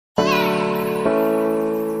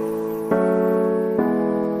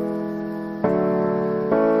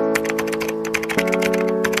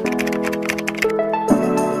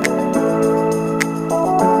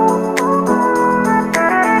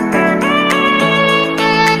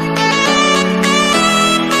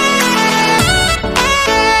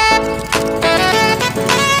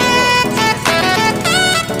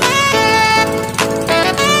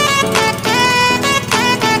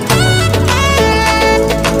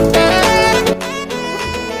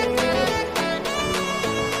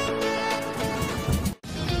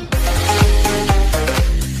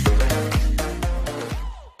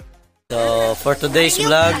for today's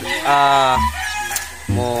vlog,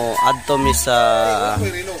 mo adto mi sa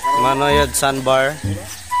Manjuyod SandBar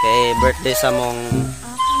kay birthday sa mong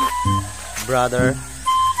brother.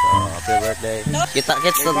 So, happy birthday.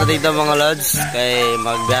 Kita-kits na dito mga lods kay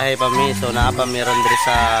magbiyahe pa mi. So, naapa mi ron diri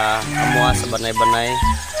sa Amua sa Banay-Banay.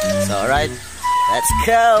 So, alright, let's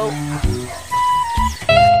go!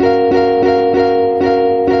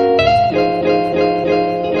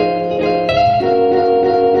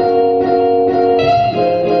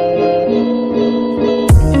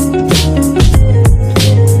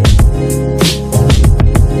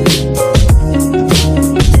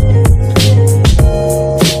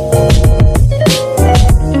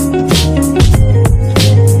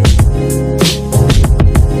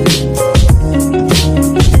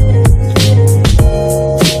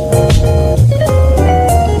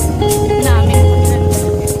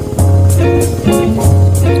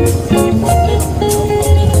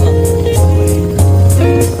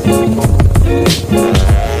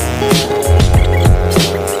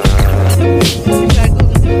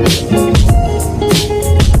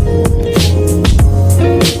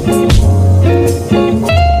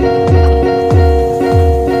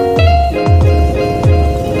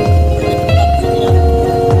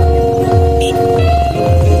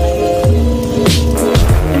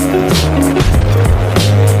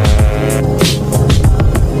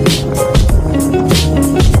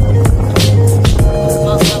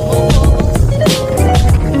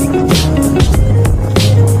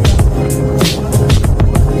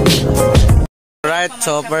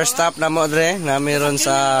 So first stop na mo dre na meron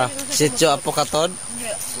sa sitio Apokatod.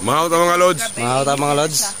 Mahaw ta mga lods. Mahaw ta mga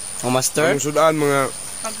lods. Mga master. Ang sudan mga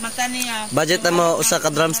pagmata niya. Budget na mo usa ka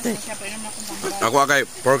drumstick. Ako kay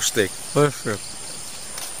pork steak. Perfect.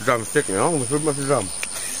 Drumstick, no? Masud mas drum.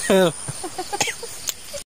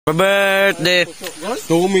 Birthday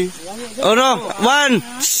to me. Oh no, one.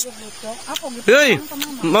 Hey,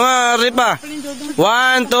 mga ripa.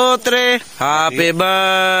 1, 2, 3. Happy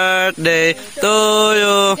birthday to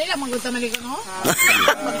you. Kailan magunta maligo no?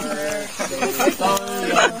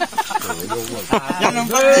 Yan ang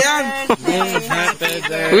birthday yan.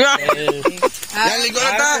 Yan ligo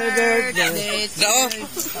na ta. Happy birthday.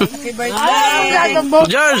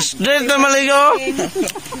 George, dito maligo.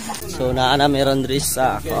 So naana meron diri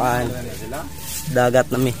sa dagat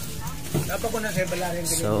nami.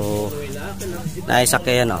 So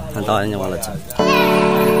naisakay yan ang tawanan niyo walad sa.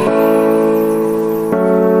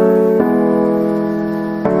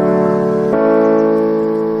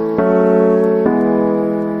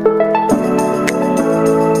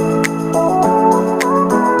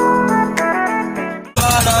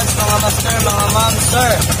 Mga master, mga ma'am,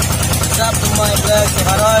 sir. What's up to my vlog si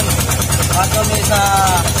Karud? Ato mi sa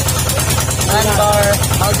SandBar,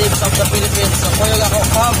 Maldives of the Philippines. So, kuyog ako,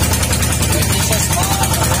 come. This is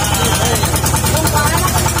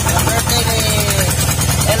birthday ni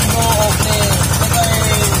Elmo of the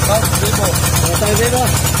South Vivo. South Vivo.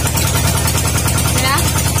 Mira?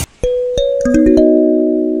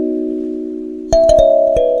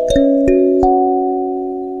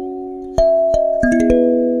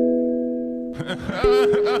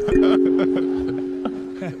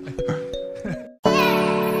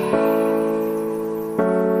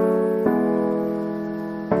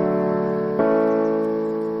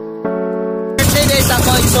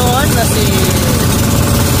 Ako isuon na si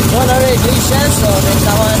Honorary Iglesias. So next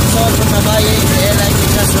ako isuon kung nabaye Ella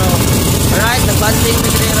Iglesias. So alright, nag-banding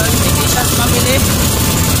ni Ron Iglesias family.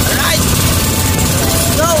 Alright, let's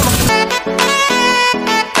go!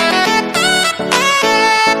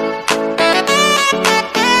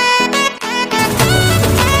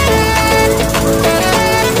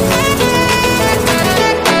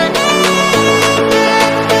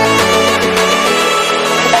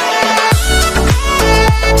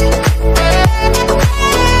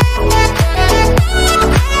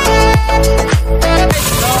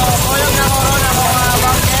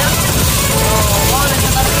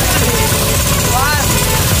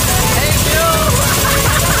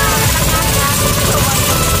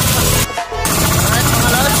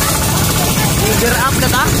 Gear up na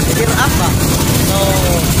ta? Gear up ba? So,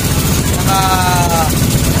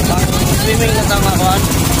 swimming na ta nga kuhan.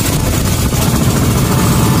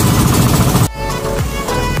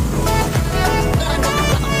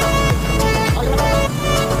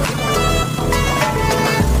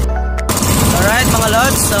 Alright mga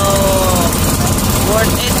lods, so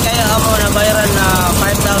worth it kaya ako na bayaran na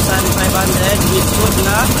 5,500 with food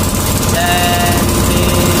na. Then,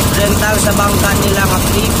 rental sa bangka nila ka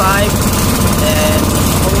 3,500. Then,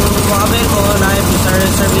 kung makabil mo, na sa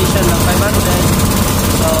reservation ng 500.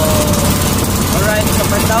 So, Alright, so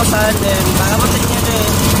 5,000. Then, pagamutin nyo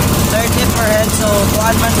rin 30 per head. So,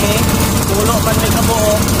 kuhaan man tulo man may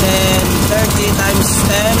kabuo. Then, 30 times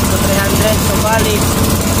 10. So, 300. So, bali,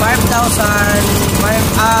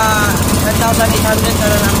 10,800 na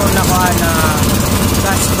lang ako nakuha na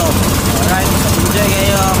gasto. Alright, so, enjoy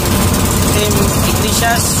kayong Team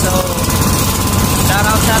Iglesias. So, shout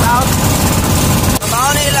out.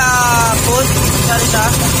 Mabaho nila food. Siya.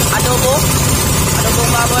 Adobong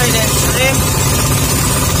baboy. Then, shrimp.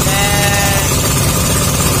 Then,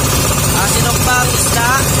 sinumpang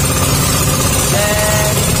isda.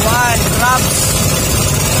 Then, crabs.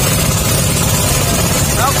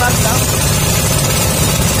 Crabs lang.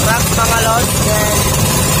 Crabs mga lods. Then,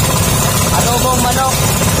 adobong manok.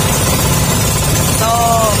 So,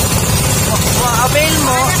 kung avail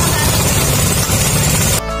mo,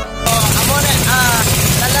 amo na,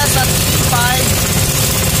 dala sa 5.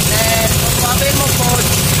 Then, kung avail mo po,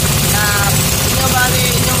 na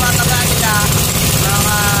inyo mga tagaan nila,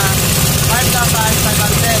 mga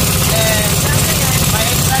 5,500. Then, may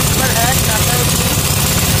expense per head na 30.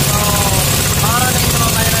 So, para na inyo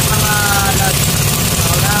mabayaran mga lods.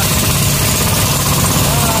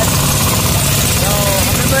 So,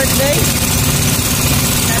 happy birthday!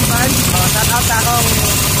 Shout out sa akong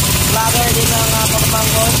vlogger din ng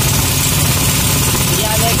Pagmanggon.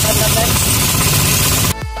 Byahe SandBar.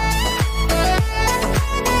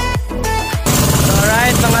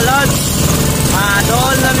 Alright mga lods,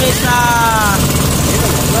 doon namin sa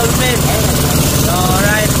dolphin. So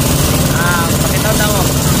alright, pakitaw na mo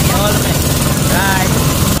dolphin. Right.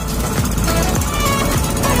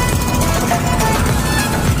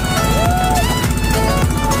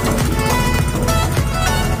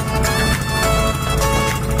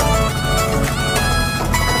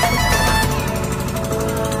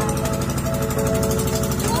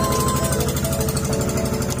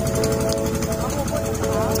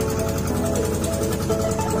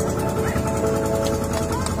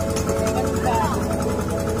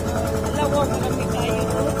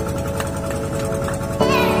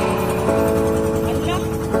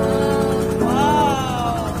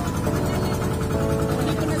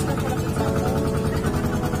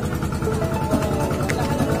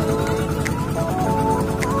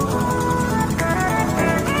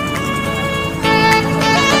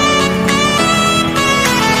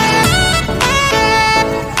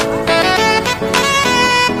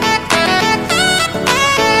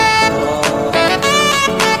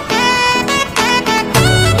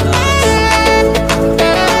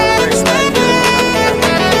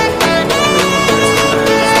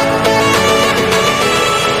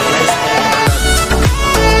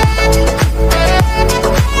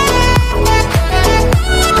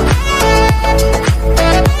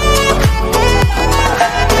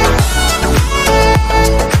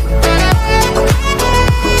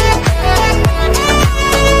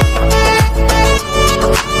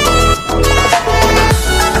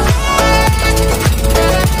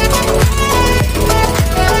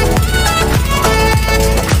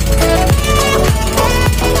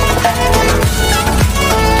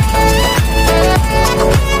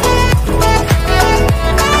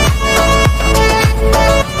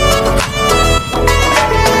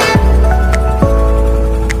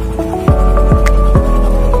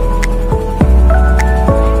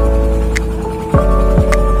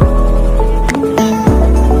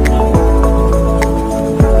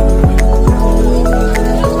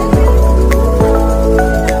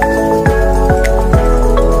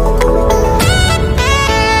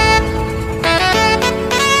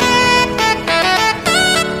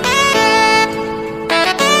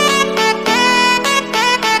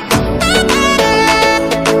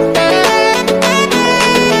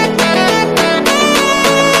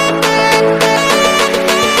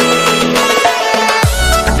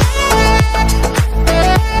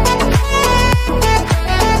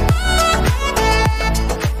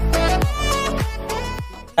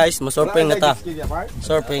 Guys, masurfing na ta.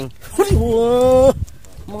 Surfing.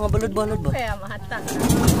 Mga balod-balod ba? Kaya mahata.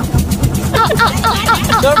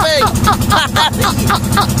 Surfing!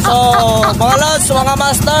 So, mga lods, mga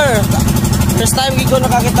master, first time ko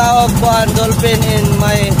nakakita og kuan dolphin in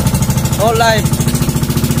my whole life.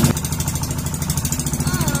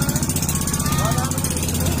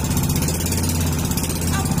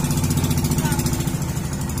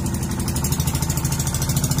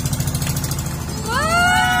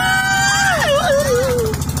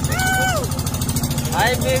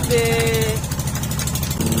 Hi, baby.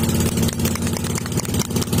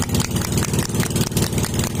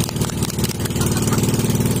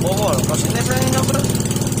 Oh, kasi never na bro.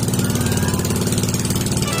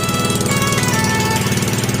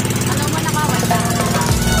 Ano man nakawal?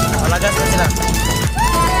 Agas na sila.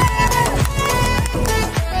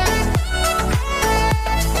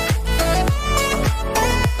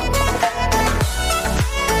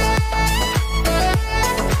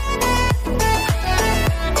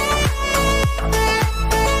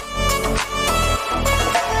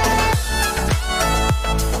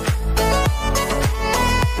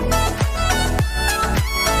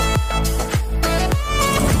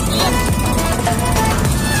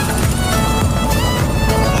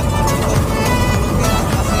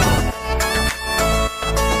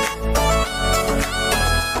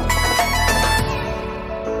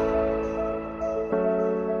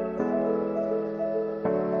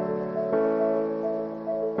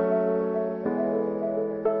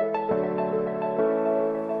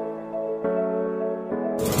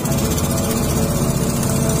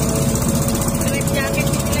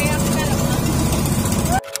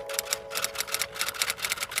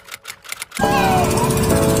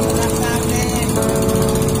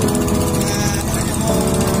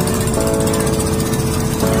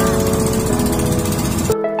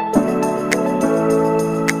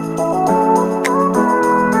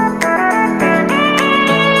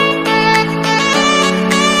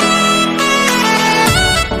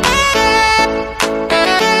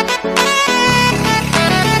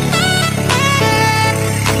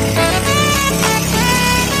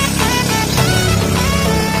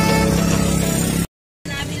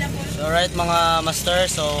 Alright mga master,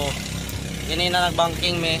 so ganina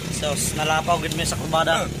nagbanking me, so nalapaw gid me sa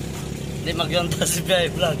kubada. Hindi magyonta si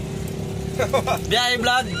Byahe Vlog. Byahe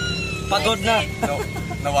Vlog, pagod na.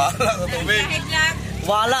 Nawala sa tubig.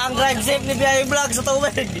 Wala ang drive safe ni Byahe Vlog sa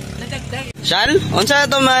tubig. Shal, unsa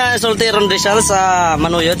to masultiron di Shal sa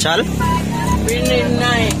Manjuyod, Shal?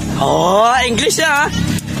 Pininay. Oh, English ya.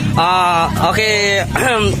 Okay,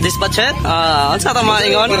 dispatcher. Unsa ta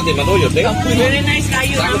maingon? Manjuyod, eh? Very nice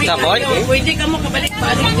kayo. Pwede ka mo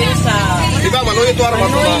kabalik-balik din sa Di ba, Manjuyod to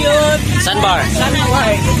Manjuyod SandBar.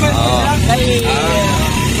 SandBar. Kay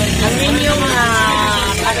ang inyong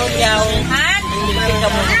Karud yaw. Hindi ka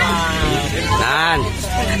mo Nan.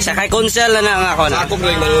 Sa kay konsel na nga ako na. Sakop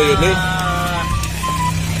lang Manjuyod, eh?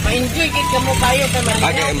 Ma-enjoy kit ka mo kayo kay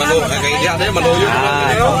Manjuyod. Kaya di ada Manjuyod.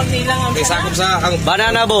 Kaya sakop sa ang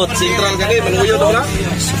Banana boat. Central kani, Manjuyod na.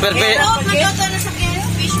 Super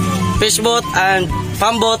fish boat and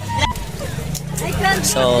farm boat.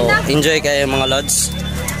 So, enjoy kayo mga lods.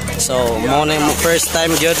 So, mo na yung first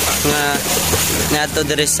time gyud nga nato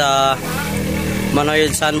diri sa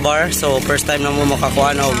Manjuyod SandBar. So, first time na mo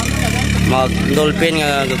makakuha og mag-dolphin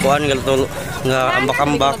nga gakuan nga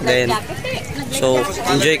ambak-ambak then. So,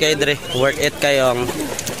 enjoy kayo diri. Worth it kayo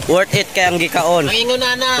ang gikaon.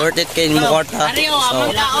 Worth it kayo mo kwarta.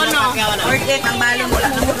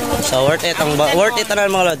 So, worth it na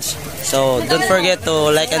mga lods. So, don't forget to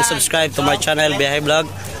like and subscribe to my channel, Byahe Vlog.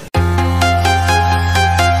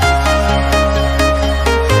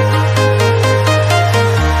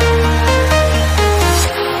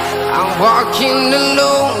 Walking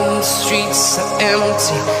alone, the streets are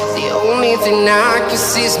empty. The only thing I can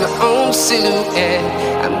see is my own silhouette.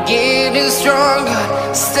 I'm getting stronger,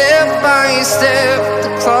 step by step.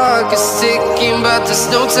 The clock is ticking, but there's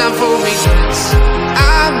no time for regrets.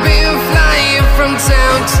 I've been flying from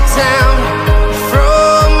town to town,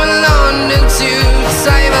 from London to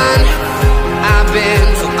Taiwan. I've been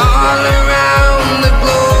all around the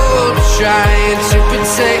globe, trying to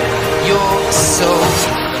protect your soul.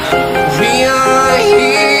 We are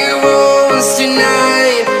heroes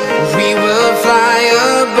tonight. We will fly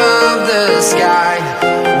above the sky.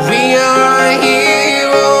 We are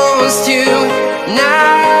heroes tonight.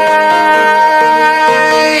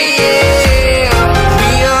 Yeah.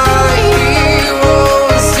 We are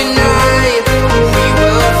heroes tonight. We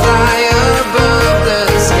will fly above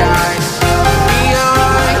the sky. We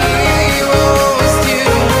are heroes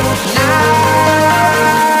tonight.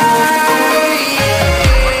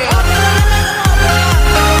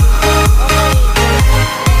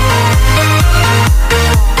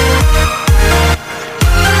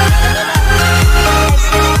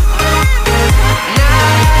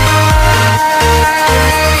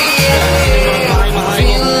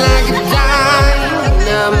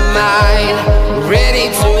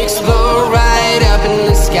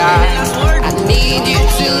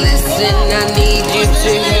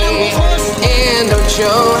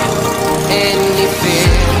 Show any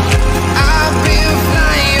fear. I've been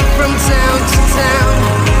flying from town to town,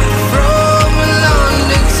 from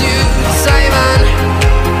London to Taiwan.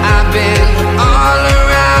 I've been all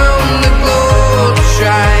around the globe,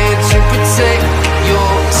 trying to protect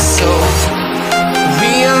your soul.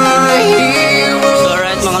 We are heroes. So,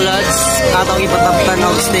 alright mga lods, atong ipataptan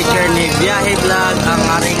ang sticker ni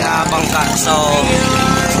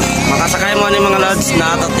mo ni mga lods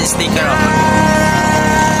na ato ti sticker. Oh.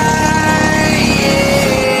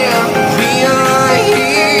 We are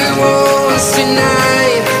heroes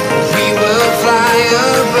tonight. We will fly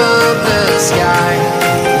above the sky.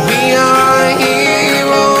 We are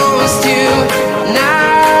heroes tonight.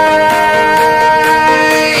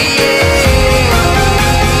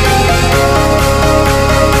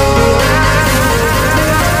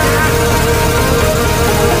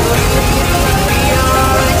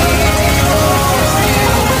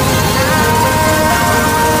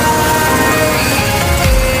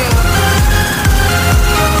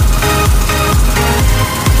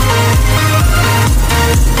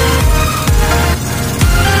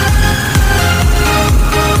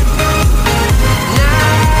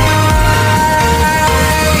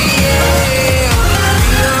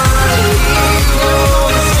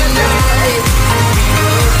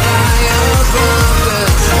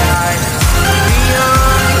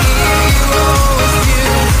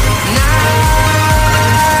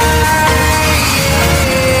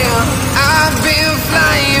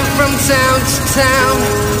 Town,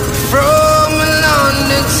 from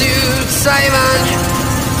London to Taiwan.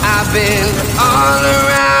 I've been all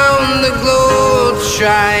around the globe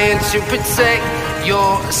trying to protect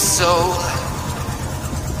your soul.